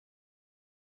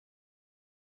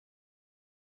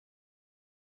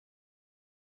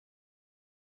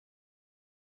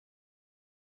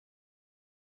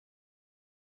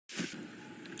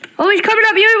Oh, he's coming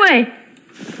up your way.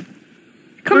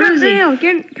 Coming up the hill.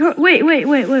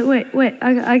 Wait.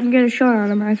 I can get a shot on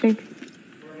him, I think.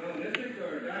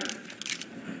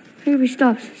 Maybe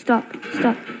stop.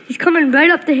 He's coming right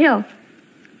up the hill.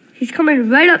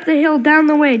 Down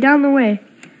the way.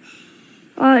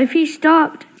 If he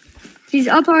stopped, he's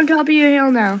up on top of your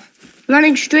hill now.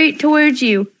 Running straight towards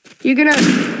you. You're gonna,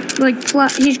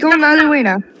 he's going the other way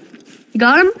now. You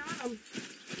got him?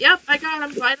 Yep, I got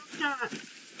him. Vital shot.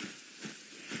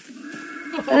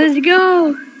 Let's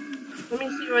go. Let me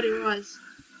see what he was.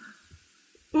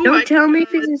 Ooh, Don't tell me if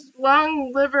he's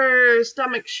lung, liver,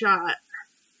 stomach shot.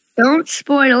 Don't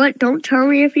spoil it. Don't tell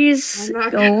me if he's I'm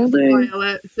not gonna golden. spoil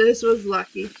it. This was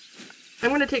lucky. I'm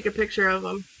gonna take a picture of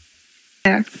him.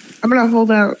 Yeah, I'm gonna hold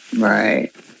out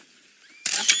my.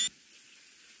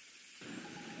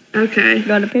 Okay.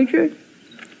 Got a picture?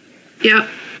 Yep.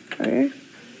 Okay.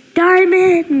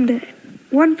 Diamond!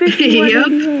 151.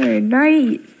 Yep.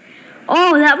 Nice.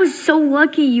 Oh, that was so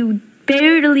lucky you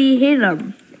barely hit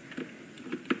him.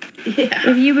 Yeah.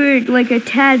 If you were like a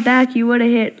tad back, you would have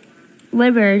hit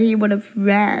liver and he would have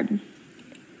ran.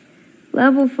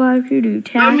 Level 5 Kudu.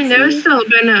 Taxi. I mean, there would still have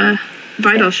been a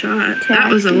vital shot. Taxi.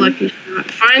 That was a lucky shot.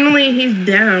 Finally, he's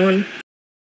down.